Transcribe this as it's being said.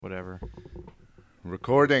whatever.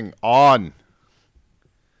 Recording on.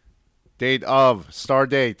 Date of. Star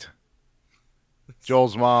date.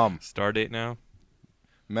 Joel's mom. Star date now?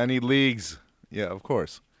 Many leagues. Yeah, of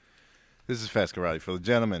course. This is Fast Karate for the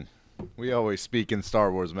gentlemen. We always speak in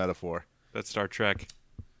Star Wars metaphor. That's Star Trek.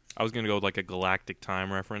 I was going to go with like a galactic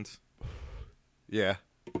time reference. Yeah.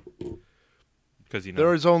 Because, you know.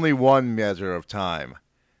 There is only one measure of time,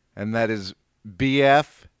 and that is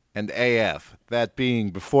BF and AF. That being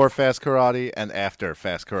before Fast Karate and after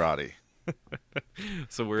Fast Karate.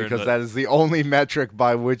 So we're because that is the only metric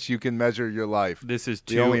by which you can measure your life. This is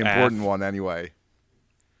the only important one anyway.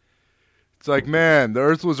 It's like, man, the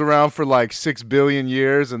Earth was around for like 6 billion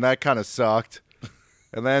years, and that kind of sucked.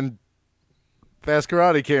 And then Fast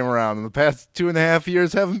Karate came around, and the past 2.5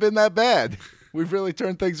 years haven't been that bad. We've really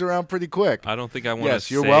turned things around pretty quick. I don't think I want to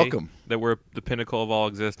say you're welcome. That we're the pinnacle of all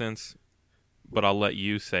existence, but I'll let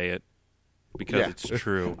you say it because it's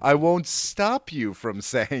true. I won't stop you from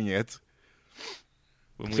saying it.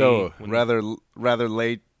 Rather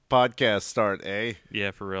late podcast start, eh?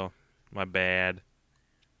 Yeah, for real. My bad.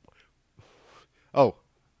 Oh,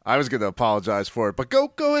 I was going to apologize for it, but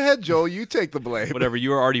go ahead, Joel. You take the blame. Whatever.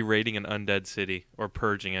 You were already raiding an undead city or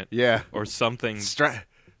purging it. Yeah. Or something.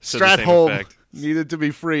 Stratholme needed to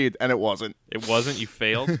be freed, and it wasn't. It wasn't? You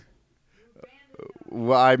failed?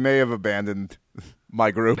 Well, I may have abandoned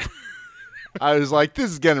my group. I was like,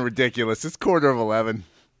 this is getting ridiculous. It's 11:15.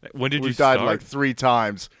 When did you start? We died like 3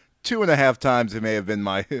 times. 2.5 times it may have been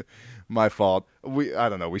my fault. I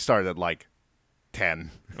don't know. We started at like 10.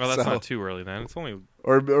 Well, that's not too early then. It's only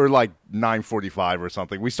or like 9:45 or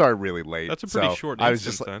something. We started really late. That's a pretty short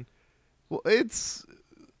instance then. Well, it's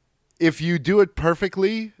if you do it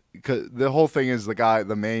perfectly. Cause the whole thing is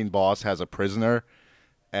the main boss has a prisoner,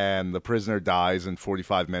 and the prisoner dies in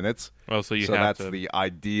 45 minutes. Well, so that's the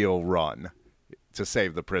ideal run to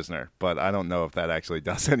save the prisoner. But I don't know if that actually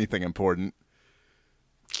does anything important.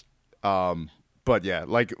 But yeah,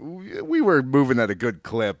 like we were moving at a good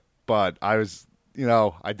clip, but I was,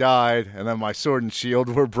 I died, and then my sword and shield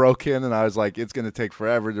were broken, and I was like, it's going to take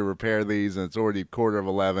forever to repair these, and it's already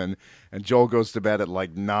 11:15, and Joel goes to bed at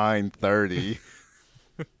like 9:30.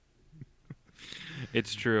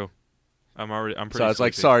 It's true. I'm pretty So I was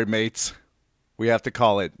like, sorry, mates. We have to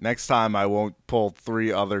call it. Next time I won't pull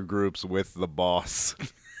 3 other groups with the boss.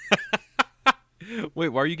 Wait,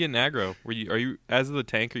 why are you getting aggro? Are you as the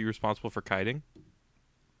tank, are you responsible for kiting?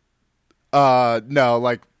 No,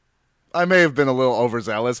 like I may have been a little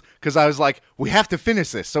overzealous because I was like, we have to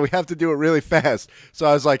finish this, so we have to do it really fast. So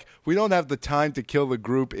I was like, we don't have the time to kill the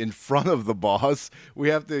group in front of the boss. We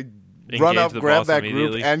have to run up, grab that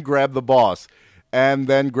group, and grab the boss. And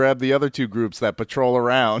then grab the other 2 groups that patrol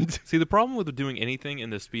around. See, the problem with doing anything in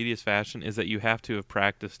the speediest fashion is that you have to have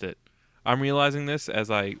practiced it. I'm realizing this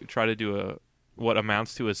as I try to do what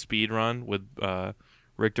amounts to a speed run with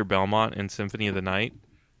Richter Belmont in Symphony of the Night,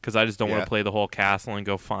 because I just don't want to play the whole castle and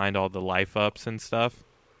go find all the life ups and stuff.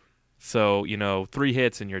 So, 3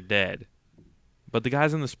 hits and you're dead. But the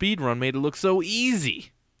guys in the speed run made it look so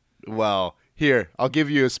easy. Well, here, I'll give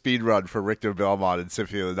you a speed run for Richter Belmont in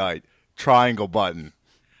Symphony of the Night. Triangle button.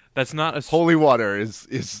 That's not a... Holy water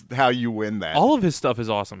is how you win that. All of his stuff is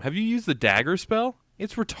awesome. Have you used the dagger spell?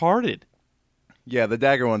 It's retarded. Yeah, the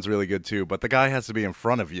dagger one's really good too, but the guy has to be in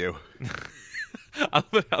front of you. I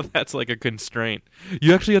love how that's like a constraint.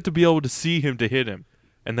 You actually have to be able to see him to hit him,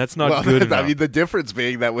 and that's not good enough. I mean, the difference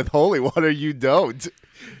being that with holy water, you don't.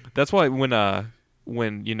 That's why when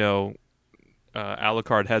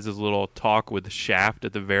Alucard has his little talk with Shaft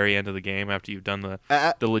at the very end of the game after you've done the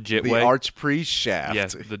legit way. The Archpriest Shaft.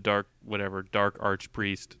 Yes, the dark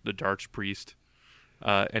Archpriest, the Darchpriest.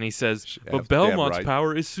 And he says, Shaft, but Belmont's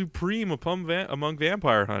power is supreme among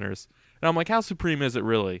vampire hunters. And I'm like, how supreme is it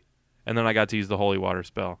really? And then I got to use the holy water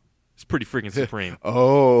spell. It's pretty freaking supreme.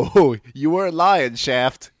 Oh, you weren't lying,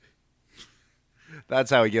 Shaft. That's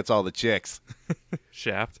how he gets all the chicks.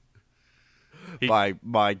 Shaft?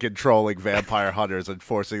 By controlling vampire hunters and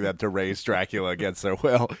forcing them to raise Dracula against their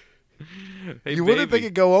will. Hey, you wouldn't think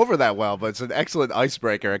it'd go over that well, but it's an excellent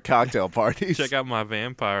icebreaker at cocktail parties. Check out my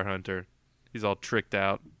vampire hunter. He's all tricked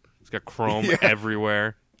out. He's got chrome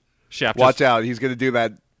everywhere. Shaft Watch out. He's going to do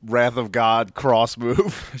that Wrath of God cross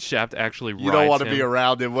move. Shaft actually rides You don't want to him. be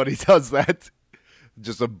around him when he does that.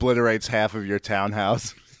 Just obliterates half of your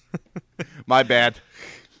townhouse. My bad.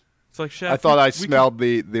 It's like Shaft, I thought I smelled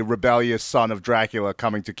the rebellious son of Dracula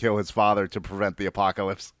coming to kill his father to prevent the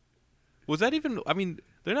apocalypse. Was that even... I mean,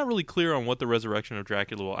 they're not really clear on what the resurrection of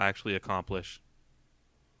Dracula will actually accomplish.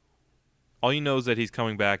 All you know is that he's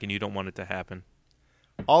coming back and you don't want it to happen.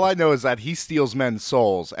 All I know is that he steals men's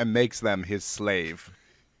souls and makes them his slave.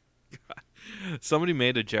 Somebody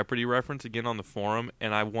made a Jeopardy reference again on the forum,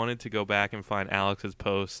 and I wanted to go back and find Alex's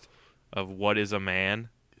post of what is a man.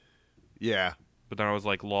 Yeah. But then I was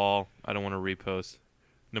like, lol, I don't want to repost.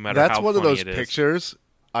 No matter That's how one of funny those it is. pictures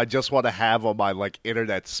I just want to have on my like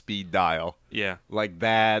internet speed dial. Yeah. Like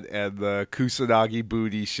that and the Kusanagi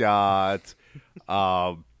booty shot.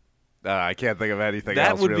 I can't think of anything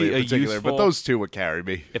That else would really be in a particular, useful- but those two would carry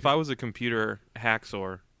me. If I was a computer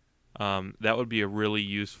hacksaw, that would be a really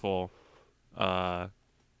useful. Oh,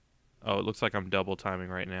 it looks like I'm double timing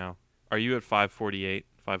right now. Are you at 548,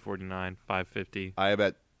 549, 550? I'm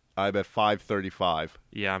at 5:35.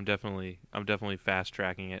 Yeah, I'm definitely fast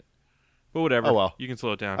tracking it. But whatever. Oh, well. You can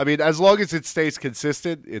slow it down. I mean, as long as it stays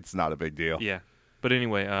consistent, it's not a big deal. Yeah. But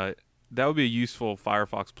anyway, that would be a useful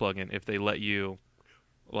Firefox plugin if they let you,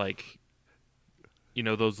 like,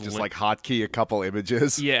 those Just like hotkey a couple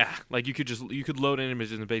images. Yeah, like you could load in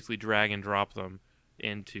images and basically drag and drop them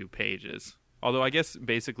into pages. Although I guess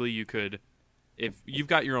basically you could, if you've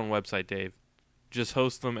got your own website, Dave, just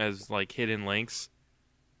host them as like hidden links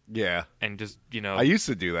Yeah. and just I used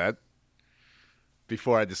to do that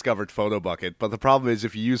before I discovered PhotoBucket. But the problem is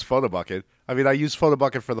if you use PhotoBucket, I use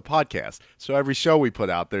PhotoBucket for the podcast. So every show we put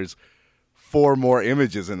out, there's 4 more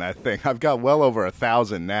images in that thing. I've got well over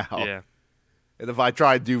 1,000 now. Yeah. And if I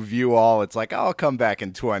try to do view all, it's like, I'll come back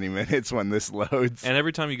in 20 minutes when this loads. And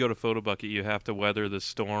every time you go to PhotoBucket, you have to weather the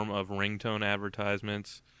storm of ringtone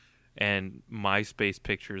advertisements and MySpace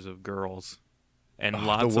pictures of girls and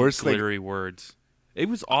lots of glittery words. It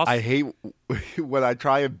was awesome. I hate when I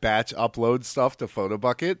try and batch upload stuff to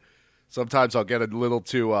PhotoBucket. Sometimes I'll get a little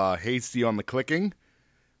too hasty on the clicking,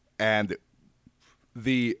 and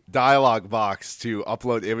the dialog box to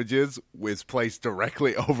upload images was placed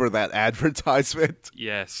directly over that advertisement.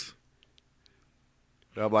 Yes.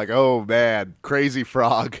 And I'm like, oh man, crazy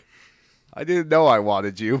frog. I didn't know I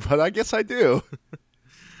wanted you, but I guess I do.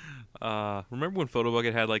 Remember when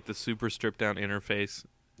PhotoBucket had like the super stripped down interface?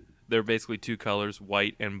 They're basically 2 colors,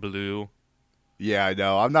 white and blue. Yeah, I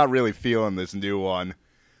know. I'm not really feeling this new one.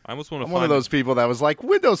 I almost want to I'm one of those people that was like,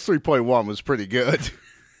 Windows 3.1 was pretty good.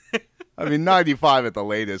 95 at the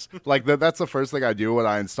latest. Like that's the first thing I do when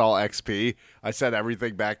I install XP. I set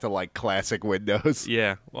everything back to like classic Windows.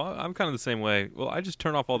 Yeah, well, I'm kind of the same way. Well, I just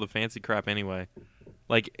turn off all the fancy crap anyway.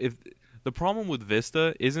 Like, if the problem with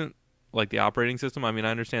Vista isn't like the operating system. I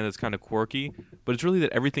understand that's kind of quirky, but it's really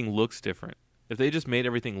that everything looks different. If they just made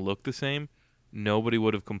everything look the same, nobody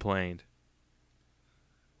would have complained.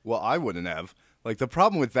 Well, I wouldn't have. Like the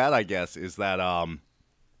problem with that, I guess, is that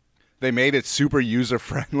they made it super user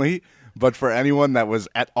friendly. But for anyone that was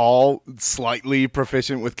at all slightly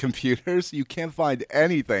proficient with computers, you can't find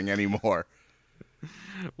anything anymore.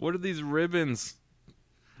 What are these ribbons?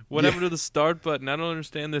 Whatever to the start button? I don't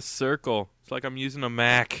understand this circle. It's like I'm using a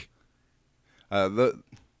Mac.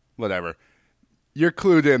 Whatever. You're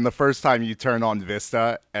clued in the first time you turn on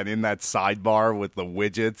Vista, and in that sidebar with the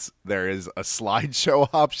widgets, there is a slideshow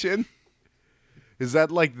option. Is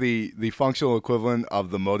that like the functional equivalent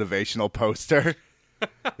of the motivational poster?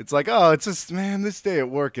 It's like, oh, it's just, man, this day at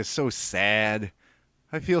work is so sad.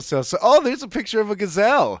 I feel so. Oh, there's a picture of a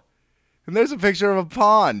gazelle. And there's a picture of a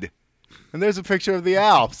pond. And there's a picture of the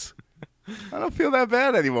Alps. I don't feel that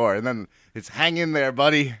bad anymore. And then it's hang in there,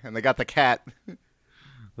 buddy. And they got the cat.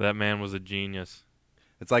 That man was a genius.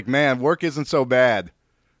 It's like, man, work isn't so bad.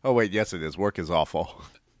 Oh, wait, yes, it is. Work is awful.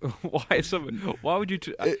 Why would you...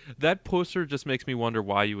 that poster just makes me wonder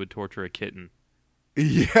why you would torture a kitten.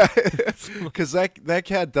 Yeah, because that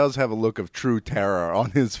cat does have a look of true terror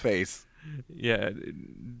on his face. Yeah.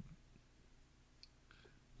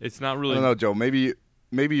 It's not really... I don't know, Joe. Maybe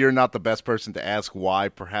you're not the best person to ask why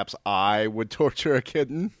perhaps I would torture a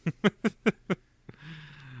kitten.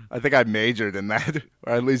 I think I majored in that,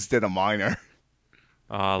 or at least did a minor.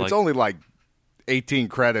 It's only like 18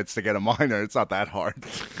 credits to get a minor. It's not that hard.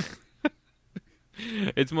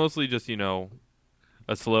 It's mostly just, a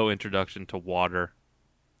slow introduction to water.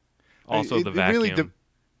 Also, the vacuum. Really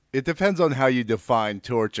it depends on how you define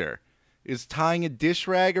torture. Is tying a dish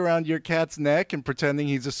rag around your cat's neck and pretending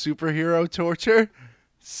he's a superhero torture?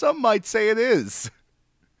 Some might say it is.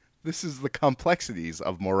 This is the complexities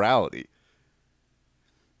of morality.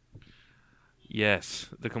 Yes,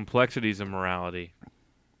 the complexities of morality.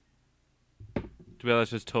 To be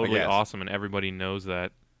honest, that's just totally awesome, and everybody knows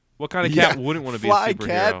that. What kind of cat wouldn't want to be a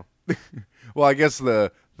superhero? Cat. Well, I guess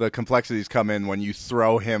the complexities come in when you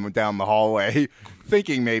throw him down the hallway,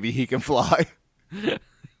 thinking maybe he can fly. I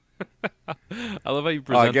love how you present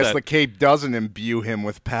that. I guess the cape doesn't imbue him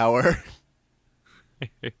with power.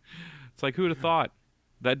 It's like, who would have thought?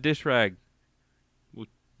 That dish rag was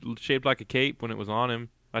shaped like a cape when it was on him.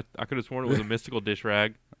 I could have sworn it was a mystical dish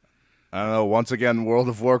rag. I don't know. Once again, World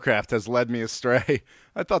of Warcraft has led me astray.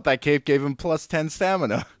 I thought that cape gave him plus 10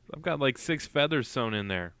 stamina. I've got like 6 feathers sewn in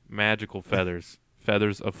there. Magical feathers.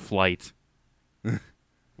 Feathers of flight. What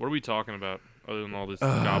are we talking about other than all this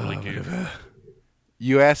gobbledygook?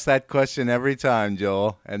 You ask that question every time,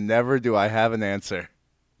 Joel, and never do I have an answer.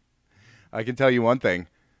 I can tell you one thing.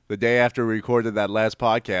 The day after we recorded that last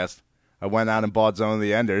podcast, I went out and bought Zone of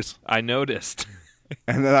the Enders. I noticed.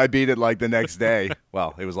 And then I beat it like the next day.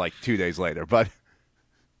 Well, it was like 2 days later, but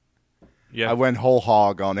Yeah. I went whole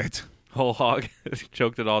hog on it. Whole hog.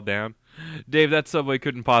 Choked it all down. Dave, that Subway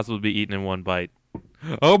couldn't possibly be eaten in one bite.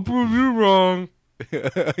 I'll prove you wrong.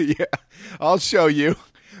 Yeah, I'll show you.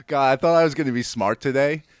 God, I thought I was going to be smart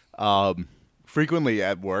today. Frequently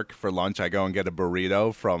at work for lunch, I go and get a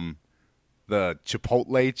burrito from the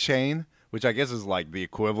Chipotle chain, which I guess is like the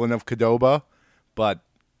equivalent of Qdoba, but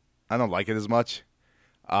I don't like it as much.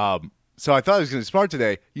 So I thought I was going to be smart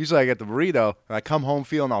today. Usually I get the burrito, and I come home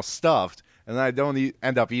feeling all stuffed, and then I don't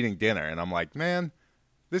end up eating dinner. And I'm like, man,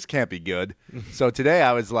 this can't be good. So today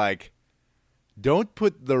I was like, don't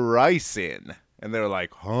put the rice in. And they were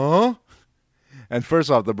like, huh? And first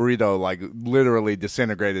off, the burrito like literally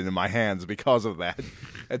disintegrated in my hands because of that.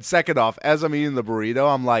 And second off, as I'm eating the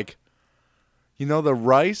burrito, I'm like, you know, the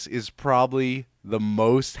rice is probably the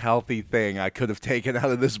most healthy thing I could have taken out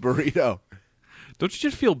of this burrito. Don't you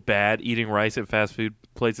just feel bad eating rice at fast food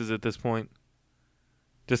places at this point?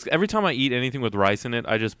 Just every time I eat anything with rice in it,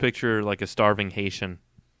 I just picture like a starving Haitian,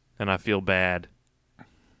 and I feel bad.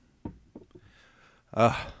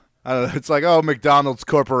 I don't know. It's like, oh, McDonald's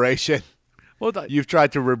Corporation. Well, You've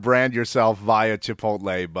tried to rebrand yourself via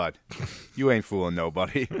Chipotle, but you ain't fooling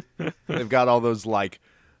nobody. They've got all those like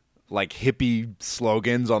hippie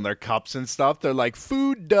slogans on their cups and stuff. They're like,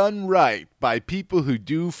 food done right by people who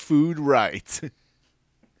do food right.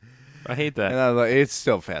 I hate that. And I'm like, it's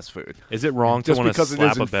still fast food. Is it wrong to Just want to because it slap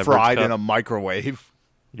a isn't beverage fried cup? in a microwave.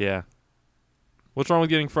 Yeah. What's wrong with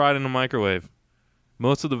getting fried in a microwave?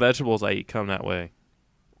 Most of the vegetables I eat come that way.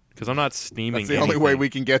 Because I'm not steaming That's the only anything. way we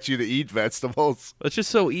can get you to eat vegetables. It's just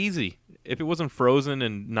so easy. If it wasn't frozen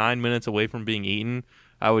and 9 minutes away from being eaten,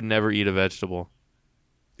 I would never eat a vegetable.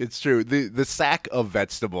 It's true. The sack of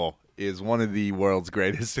vegetable is one of the world's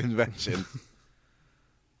greatest inventions.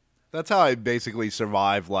 That's how I basically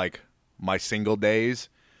survive like my single days.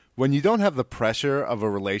 When you don't have the pressure of a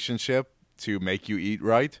relationship to make you eat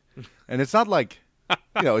right, and it's not like,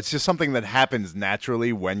 you know, it's just something that happens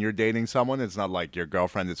naturally when you're dating someone. It's not like your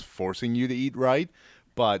girlfriend is forcing you to eat right,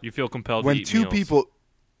 but You feel compelled when to eat two meals. people,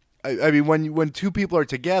 I mean, when two people are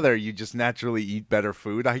together, you just naturally eat better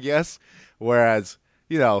food, I guess. Whereas,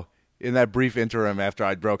 you know, in that brief interim after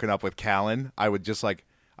I'd broken up with Callan, I would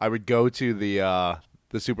go to the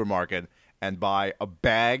supermarket and buy a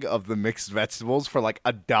bag of the mixed vegetables for like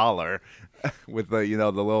 $1 with the, you know,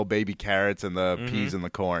 the little baby carrots and the peas and the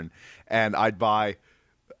corn. And I'd buy,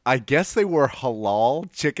 I guess they were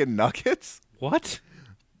halal chicken nuggets. What?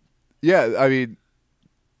 Yeah, I mean,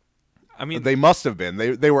 they must have been.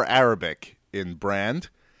 They were Arabic in brand,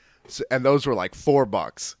 and those were like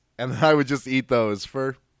 $4. And then I would just eat those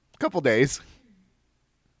for a couple days.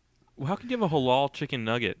 how can you have a halal chicken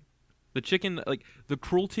nugget? The chicken, like, the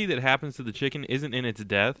cruelty that happens to the chicken isn't in its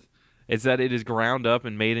death. It's that it is ground up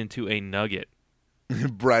and made into a nugget.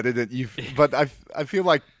 Breaded it, but I feel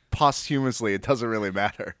like posthumously it doesn't really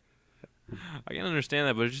matter. I can understand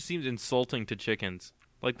that, but it just seems insulting to chickens.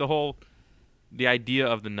 Like the idea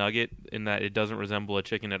of the nugget in that it doesn't resemble a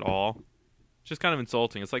chicken at all. It's just kind of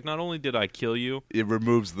insulting. It's like, not only did I kill you, It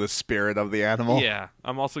removes the spirit of the animal. yeah,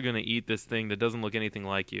 I'm also going to eat this thing that doesn't look anything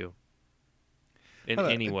like you in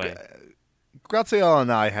any way. Graziella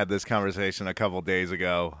and I had this conversation a couple days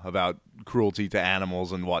ago about cruelty to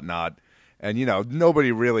animals and whatnot. And, you know,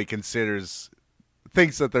 nobody really thinks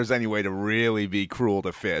that there's any way to really be cruel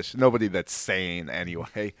to fish. Nobody that's sane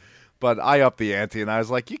anyway. But I upped the ante and I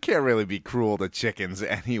was like, you can't really be cruel to chickens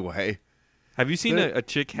anyway. Have you seen a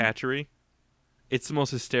chick hatchery? It's the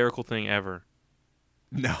most hysterical thing ever.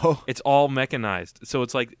 No. It's all mechanized. So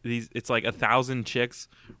it's like 1,000 chicks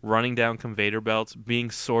running down conveyor belts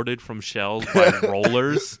being sorted from shells by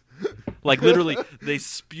rollers. Like, literally, they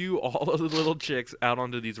spew all of the little chicks out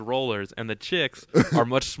onto these rollers, and the chicks are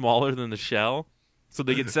much smaller than the shell, so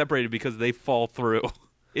they get separated because they fall through.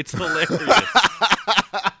 It's hilarious.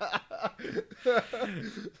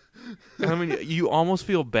 I mean, you almost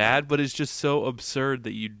feel bad, but it's just so absurd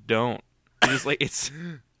that you don't. It's just like,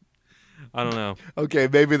 I don't know. Okay,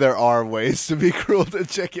 maybe there are ways to be cruel to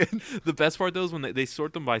chickens. The best part, though, is when they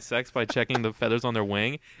sort them by sex by checking the feathers on their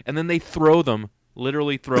wing, and then they throw them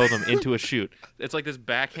literally throw them into a chute. It's like this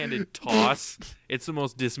backhanded toss. It's the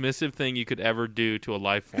most dismissive thing you could ever do to a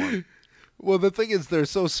life form. Well, the thing is, they're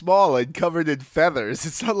so small and covered in feathers.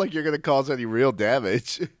 It's not like you're going to cause any real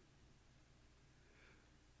damage.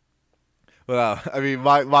 Well, I mean,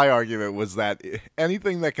 my argument was that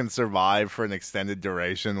anything that can survive for an extended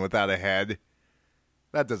duration without a head,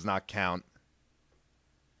 that does not count.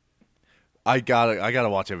 I gotta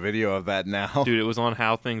watch a video of that now. Dude, it was on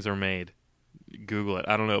How Things Are Made. Google it.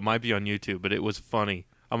 I don't know. It might be on YouTube, but it was funny.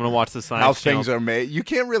 I'm going to watch the Science How Channel. things are made. You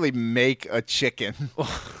can't really make a chicken.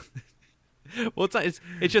 Well, it's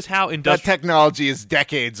just how That industrial. technology is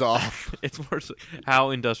decades off. It's more so how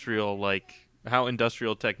industrial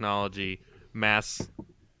technology mass.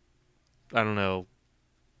 I don't know.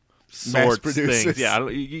 Sorts produces. things. Yeah,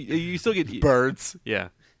 you still get Birds. Yeah.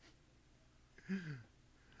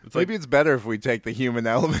 It's Maybe it's better if we take the human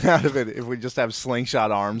element out of it. If we just have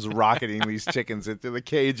slingshot arms rocketing these chickens into the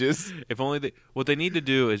cages. if only what they need to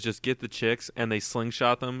do is just get the chicks and they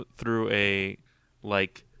slingshot them through a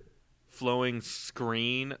like flowing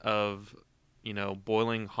screen of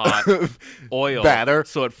boiling hot oil Batter.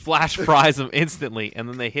 so it flash fries them instantly and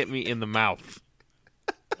then they hit me in the mouth.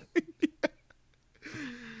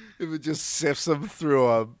 If it just sifts them through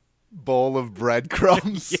a bowl of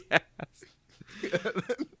breadcrumbs. Yes.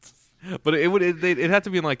 But it had to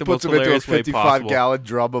be in like the Puts most them into a hilarious way possible. 55-gallon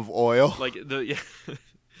drum of oil. Like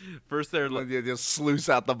first they're And you just sluice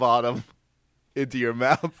out the bottom into your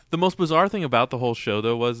mouth. the most bizarre thing about the whole show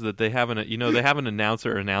though was that they have an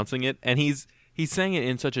announcer announcing it and he's saying it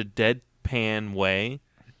in such a deadpan way.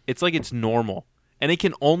 It's like it's normal. And it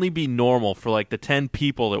can only be normal for like the 10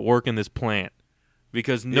 people that work in this plant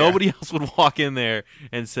because nobody else would walk in there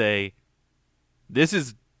and say this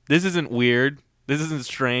isn't weird. This isn't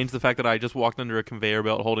strange. The fact that I just walked under a conveyor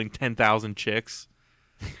belt holding 10,000 chicks.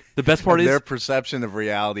 The best part is their perception of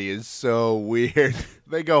reality is so weird.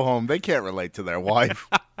 They go home. They can't relate to their wife.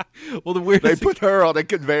 well, the They weirdest put her on a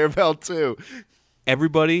conveyor belt too.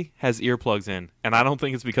 everybody has earplugs in, and I don't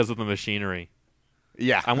think it's because of the machinery.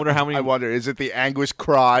 Yeah. I wonder how many. I wonder, is it the anguished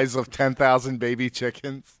cries of 10,000 baby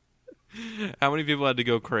chickens? How many people had to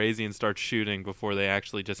go crazy and start shooting before they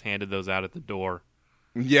actually just handed those out at the door?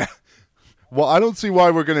 Yeah. Well, I don't see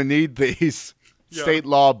why we're going to need these. Yeah. State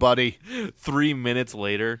law, buddy. 3 minutes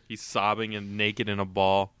later, he's sobbing and naked in a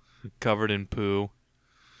ball, covered in poo.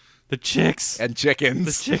 The chicks. And The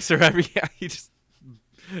chickens. chicks are every. Yeah, he just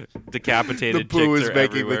decapitated. The poo chicks is are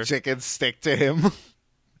making everywhere. the chickens stick to him.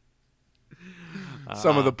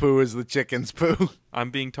 Some of the poo is the chicken's poo.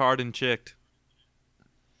 I'm being tarred and chicked.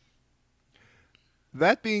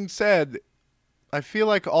 That being said, I feel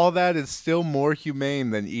like all that is still more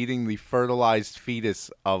humane than eating the fertilized fetus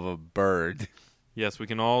of a bird. Yes, we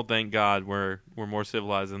can all thank God we're more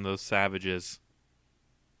civilized than those savages.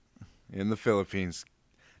 In the Philippines.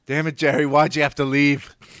 Damn it, Jerry, why'd you have to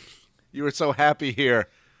leave? You were so happy here,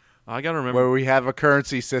 I gotta remember. where we have a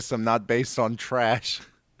currency system not based on trash.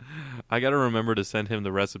 I gotta remember to send him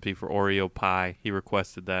the recipe for Oreo pie. He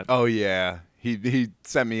requested that. Oh, yeah. He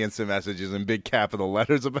sent me instant messages in big capital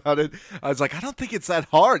letters about it. I was like, I don't think it's that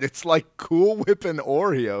hard. It's like Cool Whip and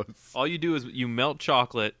Oreos. All you do is you melt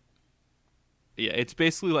chocolate. Yeah, it's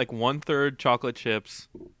basically like 1/3 chocolate chips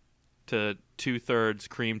to 2/3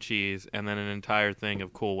 cream cheese, and then an entire thing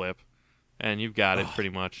of Cool Whip, and you've got it pretty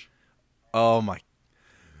much. Oh, my.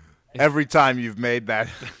 Every time you've made that,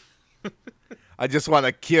 I just want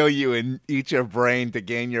to kill you and eat your brain to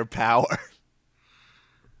gain your power.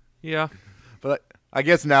 Yeah. But I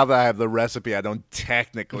guess now that I have the recipe, I don't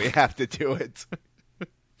technically have to do it.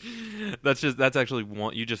 That's actually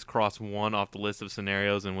one. You just cross one off the list of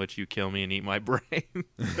scenarios in which you kill me and eat my brain.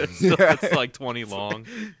 It's like 20 long.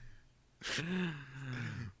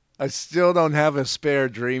 I still don't have a spare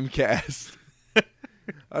Dreamcast.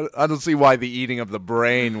 I don't see why the eating of the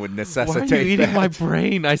brain would Why necessitate are you eating that. my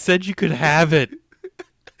brain? I said you could have it.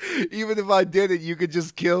 Even if I did it, you could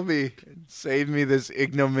just kill me and save me this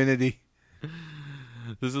ignominy.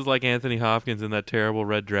 This is like Anthony Hopkins in that terrible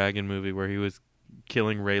Red Dragon movie where he was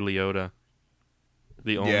killing Ray Liotta.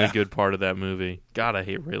 The only good part of that movie. God, I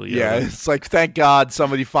hate Ray Liotta. Yeah, it's like, thank God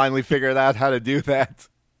somebody finally figured out how to do that.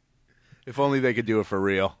 If only they could do it for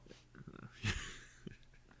real.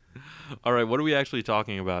 All right, what are we actually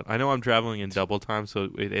talking about? I know I'm traveling in double time, so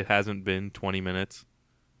it hasn't been 20 minutes.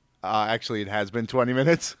 Actually, it has been 20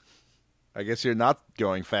 minutes. I guess you're not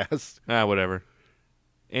going fast. Whatever.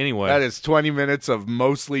 Anyway. That is 20 minutes of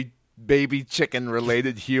mostly baby chicken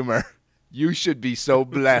related humor. You should be so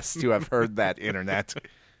blessed to have heard that, Internet.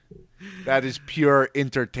 That is pure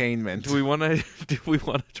entertainment. Do we want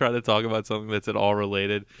to try to talk about something that's at all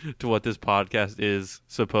related to what this podcast is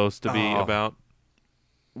supposed to be about?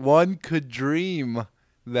 One could dream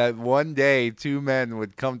that one day two men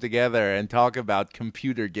would come together and talk about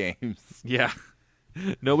computer games. Yeah.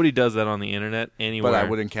 Nobody does that on the internet anywhere. But I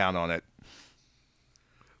wouldn't count on it.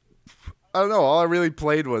 I don't know. All I really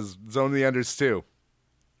played was Zone of the Enders 2.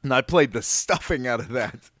 And I played the stuffing out of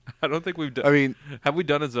that. I don't think we've done... I mean... Have we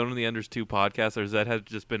done a Zone of the Enders 2 podcast, or has that had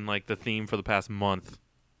just been like the theme for the past month?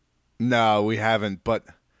 No, we haven't. But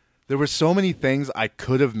there were so many things I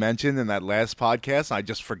could have mentioned in that last podcast, and I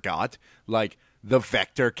just forgot. Like the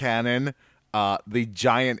vector cannon, the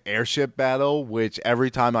giant airship battle, which every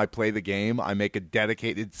time I play the game, I make a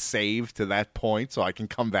dedicated save to that point so I can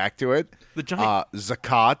come back to it. The giant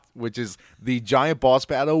Zakat, which is the giant boss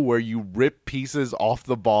battle where you rip pieces off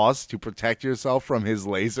the boss to protect yourself from his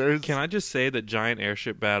lasers. Can I just say that giant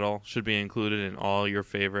airship battle should be included in all your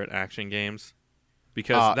favorite action games?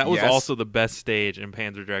 Because that was yes. also the best stage in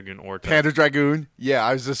Panzer Dragoon Orta. Panzer Dragoon. Yeah,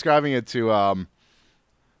 I was describing it to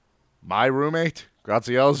my roommate,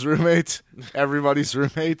 Graziel's roommate, everybody's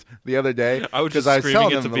roommate the other day. I was just I was screaming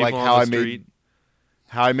telling it to him people like on the street.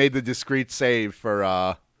 how I made the discrete save for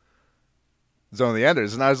Zone of the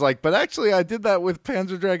Enders, and I was like, but actually I did that with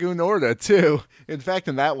Panzer Dragoon Orta too. In fact,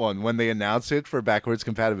 in that one, when they announced it for backwards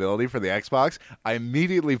compatibility for the Xbox, I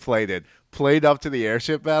immediately played up to the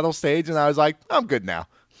airship battle stage, and I was like, I'm good now.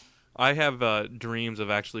 I have dreams of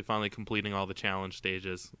actually finally completing all the challenge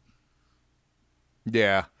stages.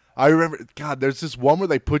 Yeah. I remember, God, there's this one where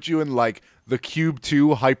they put you in, like, the Cube 2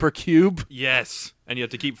 Hypercube. Yes. And you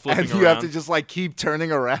have to keep flipping and around. you have to just, like, keep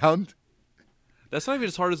turning around. That's not even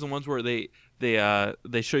as hard as the ones where they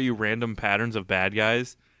show you random patterns of bad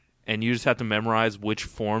guys, and you just have to memorize which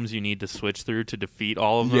forms you need to switch through to defeat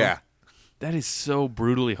all of them. Yeah. That is so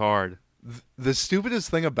brutally hard. The stupidest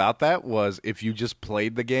thing about that was if you just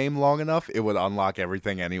played the game long enough, it would unlock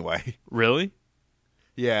everything anyway. Really?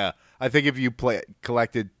 Yeah. I think if you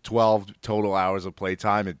collected 12 total hours of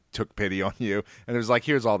playtime, it took pity on you. And it was like,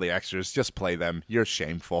 here's all the extras. Just play them. You're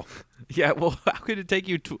shameful. Yeah, well, how could it take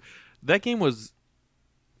you that game was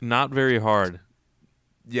not very hard.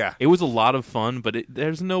 Yeah. It was a lot of fun, but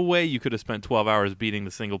there's no way you could have spent 12 hours beating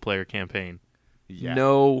the single-player campaign. Yeah.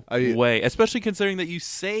 No way. Especially considering that you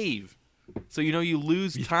save. So, you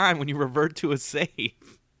lose time when you revert to a save.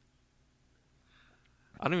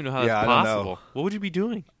 I don't even know how that's possible. What would you be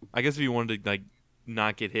doing? I guess if you wanted to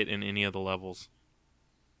not get hit in any of the levels,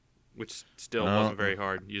 which still wasn't very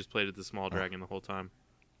hard. You just played at the small dragon the whole time.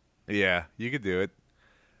 Yeah, you could do it.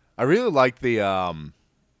 I really liked the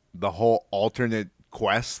whole alternate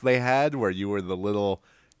quest they had where you were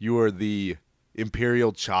the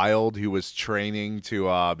Imperial child who was training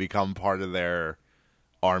to become part of their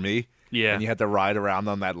army. Yeah. And you had to ride around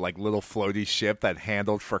on that little floaty ship that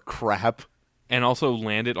handled for crap. And also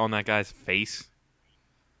landed on that guy's face.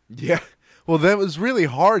 Yeah. Well, that was really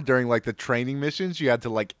hard during the training missions. You had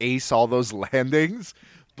to ace all those landings,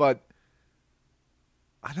 but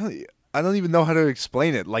I don't even know how to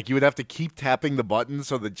explain it. You would have to keep tapping the button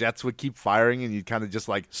so the jets would keep firing, and you'd kind of just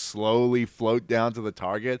slowly float down to the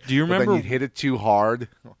target. Do you remember? But then you'd hit it too hard.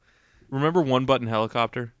 Remember One Button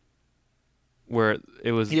Helicopter? Where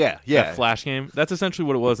it was that flash game. That's essentially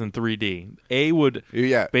what it was in 3D. A would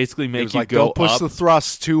basically make you go don't push up. the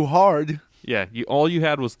thrust too hard. Yeah, all you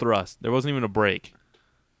had was thrust. There wasn't even a brake.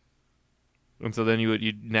 And so then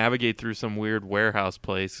you'd navigate through some weird warehouse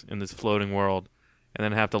place in this floating world, and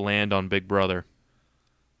then have to land on Big Brother.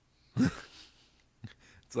 It's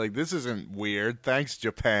this isn't weird. Thanks,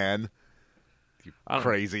 Japan. You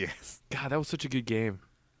crazy ass. God, that was such a good game.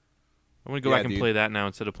 I'm going to go back and play that now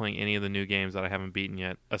instead of playing any of the new games that I haven't beaten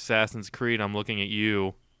yet. Assassin's Creed, I'm looking at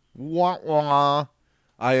you. Wah, wah.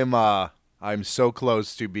 I'm so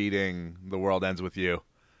close to beating The World Ends With You.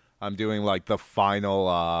 I'm doing the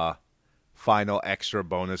final extra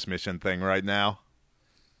bonus mission thing right now.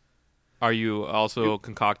 Are you also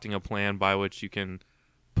concocting a plan by which you can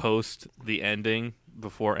post the ending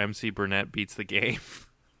before MC Burnett beats the game?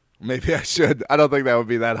 Maybe I should. I don't think that would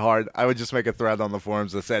be that hard. I would just make a thread on the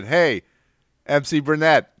forums that said, hey, MC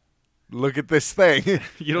Burnett, look at this thing.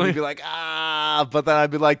 You'd be like, but then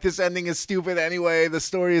I'd be like, this ending is stupid anyway. The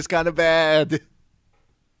story is kind of bad.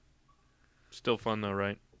 Still fun though,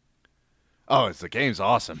 right? Oh, the game's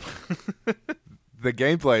awesome. The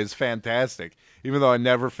gameplay is fantastic. Even though I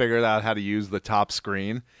never figured out how to use the top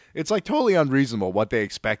screen, it's totally unreasonable what they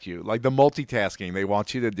expect you. The multitasking they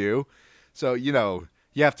want you to do. So,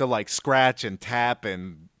 you have to scratch and tap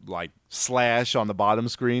and slash on the bottom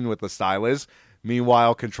screen with the stylus.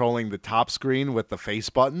 meanwhile controlling the top screen with the face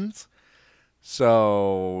buttons.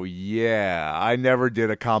 So, yeah, I never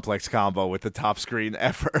did a complex combo with the top screen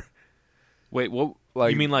ever. Wait, what?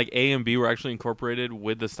 Like- You mean like A and B were actually incorporated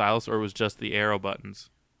with the stylus, or it was just the arrow buttons?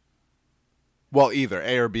 Well, either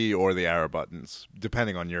A or B or the arrow buttons,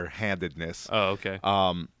 depending on your handedness. Oh, okay.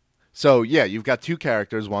 So, yeah, you've got two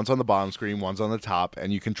characters. One's on the bottom screen, one's on the top,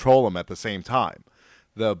 and you control them at the same time.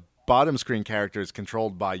 The bottom screen character is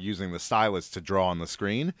controlled by using the stylus to draw on the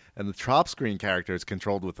screen, and the top screen character is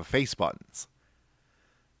controlled with the face buttons.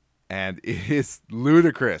 And it is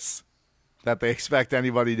ludicrous that they expect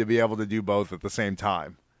anybody to be able to do both at the same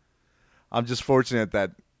time. I'm just fortunate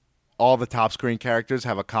that all the top screen characters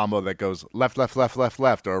have a combo that goes left, left, left, left,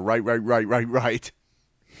 left, or right, right, right, right, right.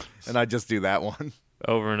 And I just do that one.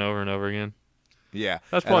 Over and over and over again. Yeah.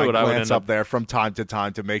 That's probably what I would glance end up there from time to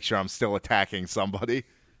time to make sure I'm still attacking somebody.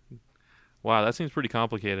 Wow, that seems pretty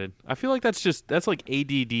complicated. I feel like that's like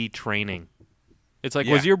ADD training. It's like,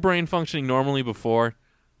 Yeah. was your brain functioning normally before?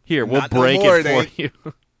 Here, we'll Not no break more, it it for you.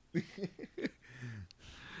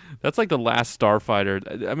 That's like the last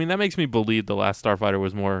Starfighter. I mean, that makes me believe the last Starfighter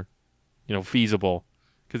was more, feasible.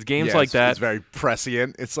 Because games Yeah, like it's that, very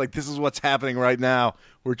prescient. It's like, this is what's happening right now.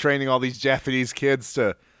 We're training all these Japanese kids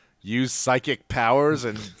to use psychic powers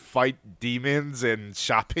and fight demons in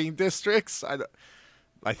shopping districts.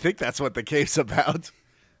 I think that's what the game's about.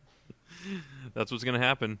 that's what's going to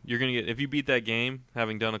happen. You're going to get, if you beat that game,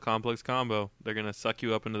 having done a complex combo, they're going to suck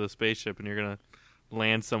you up into the spaceship and you're going to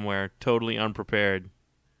land somewhere totally unprepared.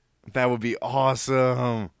 That would be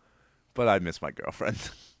awesome. But I'd miss my girlfriend.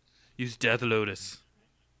 Use Death Lotus.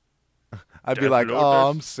 I'd be Death like, Lotus? oh,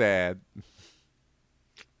 I'm sad.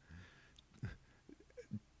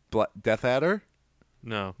 Death Adder?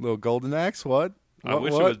 No. Little Golden Axe? What? I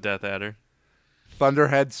wish it was Death Adder.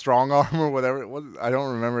 Thunderhead Strong Arm or whatever it was. I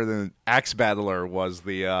don't remember. The Axe Battler was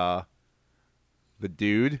the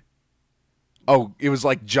dude. Oh, it was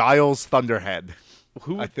like Giles Thunderhead.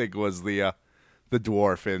 Who? I think was the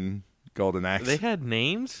dwarf in Golden Axe. They had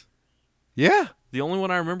names? Yeah. The only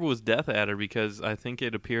one I remember was Death Adder because I think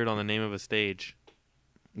it appeared on the name of a stage.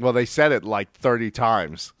 Well, they said it like 30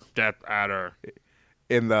 times Death Adder.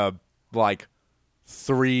 in the like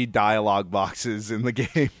 3 dialogue boxes in the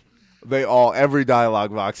game. Every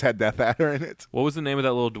dialogue box had Death Adder in it. What was the name of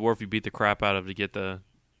that little dwarf you beat the crap out of to get the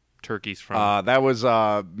turkeys from? That was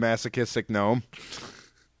Masochistic Gnome.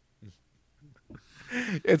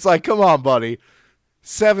 It's like, come on, buddy.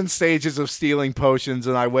 7 stages of stealing potions,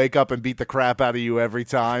 and I wake up and beat the crap out of you every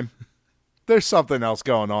time. There's something else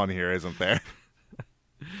going on here, isn't there?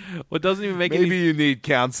 What doesn't even make Maybe any you need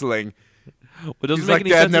counseling. what doesn't He's make like, any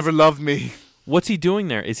Dad sense never is, loved me. what's he doing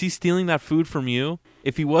there? Is he stealing that food from you?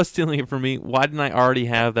 If he was stealing it from me, why didn't I already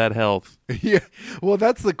have that health? Yeah. Well,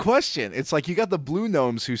 that's the question. It's like you got the blue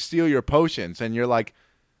gnomes who steal your potions, and you're like,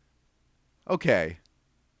 okay,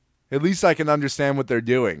 at least I can understand what they're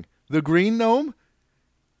doing. The green gnome,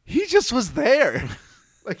 he just was there.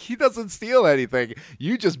 Like, he doesn't steal anything.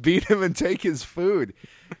 You just beat him and take his food.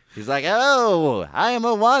 He's like, oh, I am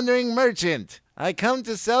a wandering merchant. I come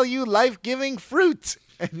to sell you life-giving fruit.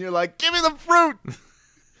 And you're like, give me the fruit.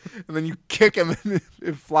 And then you kick him and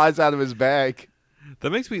it flies out of his bag.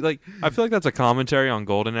 That makes me like, I feel like that's a commentary on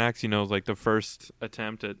Golden Axe, like the first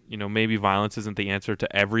attempt at, maybe violence isn't the answer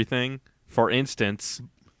to everything. For instance,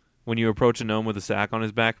 when you approach a gnome with a sack on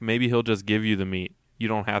his back, maybe he'll just give you the meat. You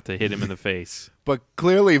don't have to hit him in the face. But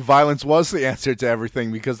clearly violence was the answer to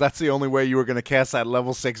everything because that's the only way you were going to cast that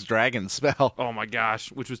level 6 dragon spell. Oh my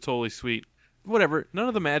gosh, which was totally sweet. Whatever, none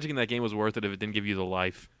of the magic in that game was worth it if it didn't give you the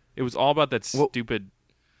life. It was all about that stupid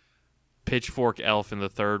pitchfork elf in the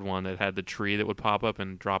third one that had the tree that would pop up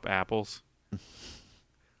and drop apples.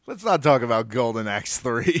 Let's not talk about Golden Axe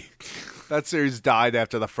 3. That series died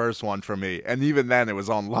after the first one for me, and even then it was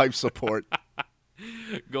on life support.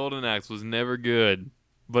 Golden Axe was never good,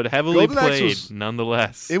 but heavily Golden Axe played was-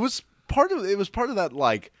 nonetheless. It was part of that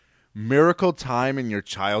like miracle time in your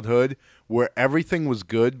childhood where everything was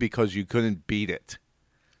good because you couldn't beat it.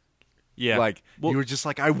 Yeah, Like well, you were just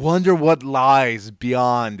like, I wonder what lies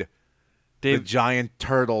beyond the Dave, giant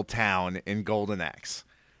turtle town in Golden Axe.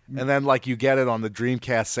 And then like you get it on the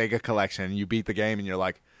Dreamcast Sega collection and you beat the game and you're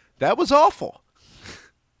like, that was awful.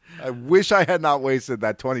 I wish I had not wasted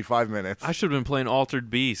that 25 minutes. I should have been playing Altered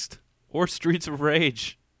Beast or Streets of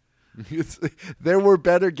Rage. There were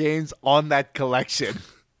better games on that collection.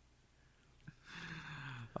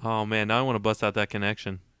 Oh man, now I want to bust out that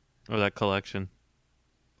connection or that collection.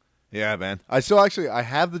 Yeah, man. I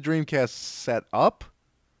have the Dreamcast set up,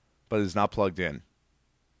 but it's not plugged in.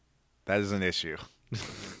 That is an issue.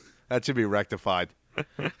 That should be rectified.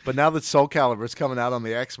 But now that Soul Calibur's coming out on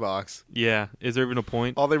the Xbox, Yeah. Is there even a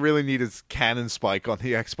point? all they really need is Cannon Spike on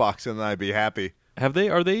the Xbox, and then I'd be happy. Have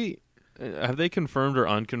they confirmed or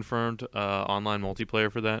unconfirmed online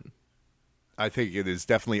multiplayer for that? I think it is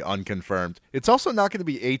definitely unconfirmed. It's also not going to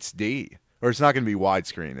be HD, or it's not going to be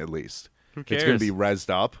widescreen, at least. Who cares? It's going to be rezzed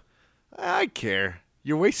up. I care.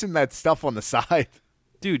 You're wasting that stuff on the side.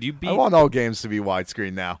 Dude, you I beat. want all games to be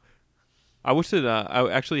widescreen now. I wish that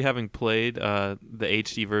I actually having played the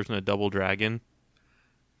HD version of Double Dragon,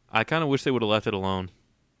 I kind of wish they would have left it alone.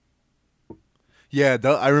 Yeah,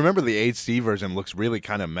 I remember the HD version looks really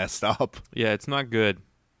kind of messed up. Yeah, it's not good,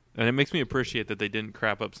 and it makes me appreciate that they didn't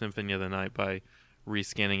crap up Symphony of the Night by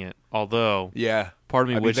reskinning it. Although, Yeah. part of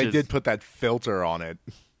me I mean, wishes. they did put that filter on it.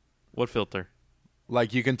 What filter?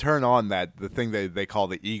 Like, you can turn on the thing they call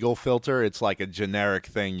the Eagle filter. It's like a generic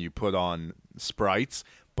thing you put on sprites,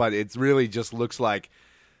 but it really just looks like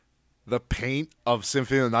the paint of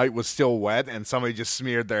Symphony of the Night was still wet and somebody just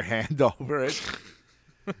smeared their hand over it.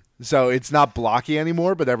 So it's not blocky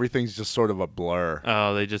anymore, but everything's just sort of a blur.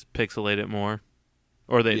 Oh, they just pixelate it more,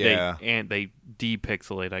 or they Yeah. they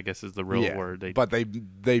depixelate. I guess is the real word. But they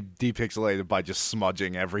depixelate it by just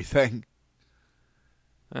smudging everything.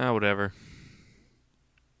 Whatever.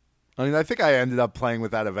 I mean, I think I ended up playing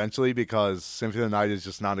with that eventually because Symphony of the Night is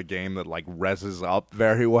just not a game that, like, rezzes up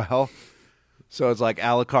very well. So it's like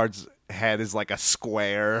Alucard's head is like a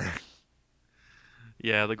square.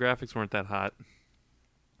 Yeah, the graphics weren't that hot.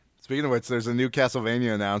 Speaking of which, there's a new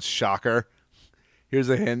Castlevania announced. Shocker. Here's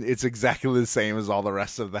a hint. It's exactly the same as all the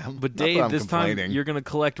rest of them. But Not that Dave, I'm this time complaining. you're gonna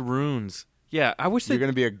collect runes. Yeah, I wish You're they.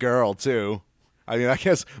 going to be a girl, too. I mean, I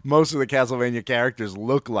guess most of the Castlevania characters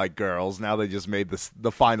look like girls. Now they just made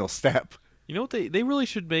the final step. You know what? They really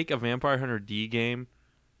should make a Vampire Hunter D game,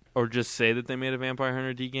 or just say that they made a Vampire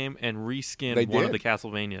Hunter D game and reskin They one of the did.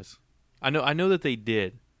 Castlevanias. I know that they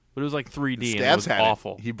did, but it was like 3D and it Stabs was had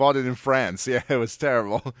awful. it. He bought it in France. Yeah, it was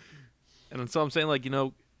terrible. And so I'm saying, like,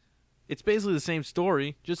 it's basically the same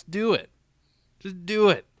story. Just do it. Just do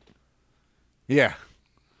it. Yeah.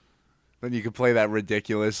 Then you could play that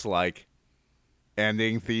ridiculous, like,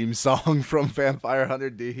 ending theme song from Vampire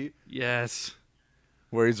Hunter D, Yes.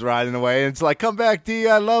 where he's riding away, and it's like, come back, D,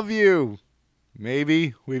 I love you.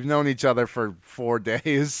 Maybe. We've known each other for 4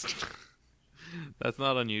 days. That's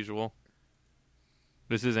not unusual.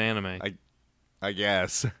 This is anime. I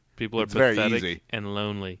guess. People are it's very pathetic easy. and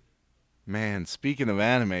lonely. Man, speaking of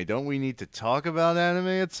anime, don't we need to talk about anime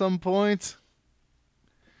at some point?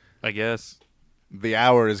 I guess. The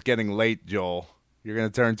hour is getting late, Joel. You're going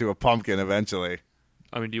to turn to a pumpkin eventually.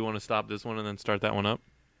 I mean, do you want to stop this one and then start that one up?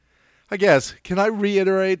 I guess. Can I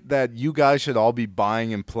reiterate that you guys should all be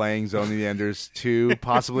buying and playing Zone of the Enders 2,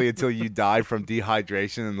 possibly until you die from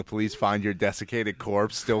dehydration and the police find your desiccated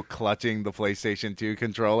corpse still clutching the PlayStation 2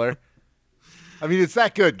 controller? I mean, it's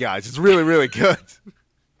that good, guys. It's really, really good.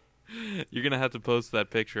 You're going to have to post that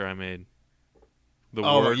picture I made. The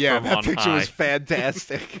Oh, word yeah, from that on picture high. was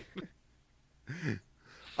fantastic.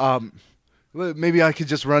 Maybe I could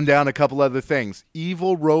just run down a couple other things.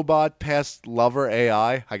 Evil robot pest lover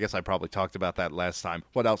AI. I guess I probably talked about that last time.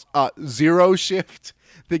 What else? Zero Shift.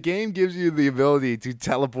 The game gives you the ability to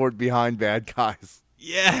teleport behind bad guys.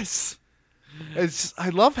 Yes! I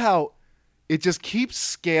love how it just keeps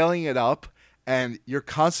scaling it up, and you're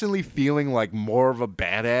constantly feeling like more of a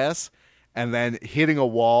badass, and then hitting a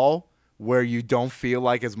wall where you don't feel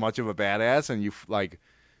like as much of a badass, and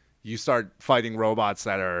you start fighting robots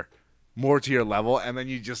that are more to your level, and then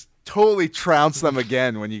you just totally trounce them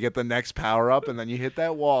again when you get the next power up, and then you hit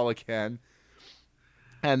that wall again.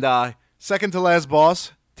 And second to last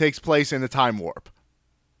boss takes place in a time warp.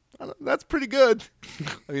 That's pretty good.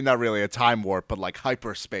 I mean, not really a time warp, but like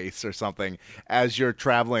hyperspace or something, as you're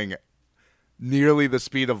traveling nearly the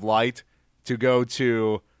speed of light to go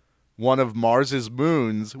to one of Mars's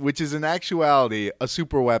moons, which is in actuality a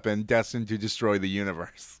superweapon destined to destroy the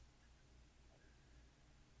universe.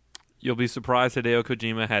 You'll be surprised Hideo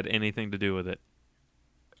Kojima had anything to do with it.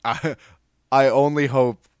 I only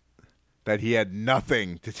hope that he had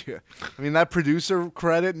nothing to do. I mean, that producer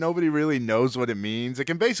credit, nobody really knows what it means. It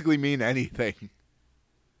can basically mean anything.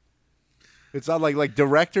 It's not like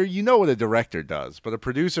director. You know what a director does, but a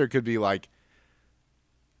producer could be like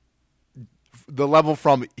the level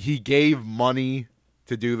from he gave money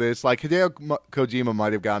to do this. Like Hideo Kojima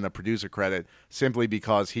might have gotten a producer credit simply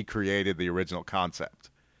because he created the original concept.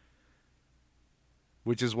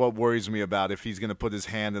 Which is what worries me about if he's going to put his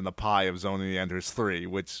hand in the pie of Zone of the Enders 3,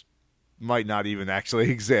 which might not even actually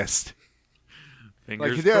exist.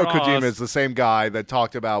 Fingers Like Hideo crossed. Kojima is the same guy that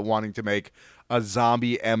talked about wanting to make a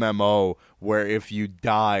zombie MMO where if you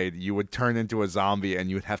died, you would turn into a zombie and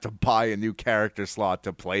you would have to buy a new character slot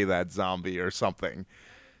to play that zombie or something.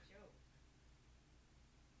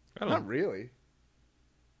 Not really.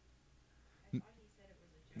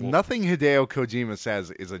 Nothing Hideo Kojima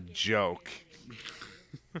says is a joke.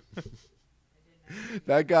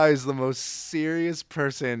 That guy is the most serious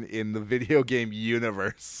person in the video game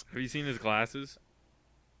universe. Have you seen his glasses?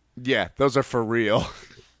 Yeah, those are for real.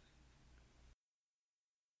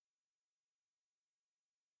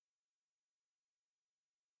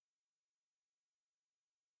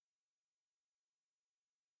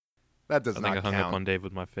 That does I not think I hung count. up on Dave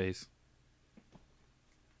with my face.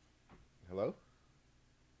 Hello?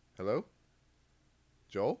 Hello?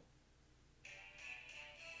 Joel?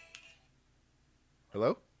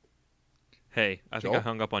 Hello? Hey, I think Joel? I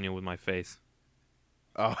hung up on you with my face.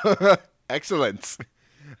 Oh, excellent.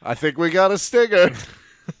 I think we got a stinger.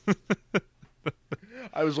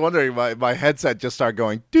 I was wondering, my headset just started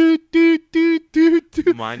going, doot, doot, doot, doot,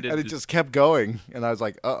 doot, Mine did and it just kept going. And I was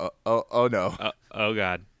like, oh no. Oh,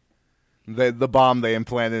 God. The bomb they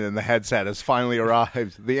implanted in the headset has finally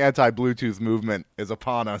arrived. The anti-Bluetooth movement is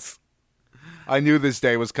upon us. I knew this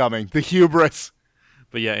day was coming. The hubris.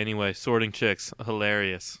 But yeah, anyway, Sorting Chicks,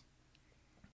 hilarious.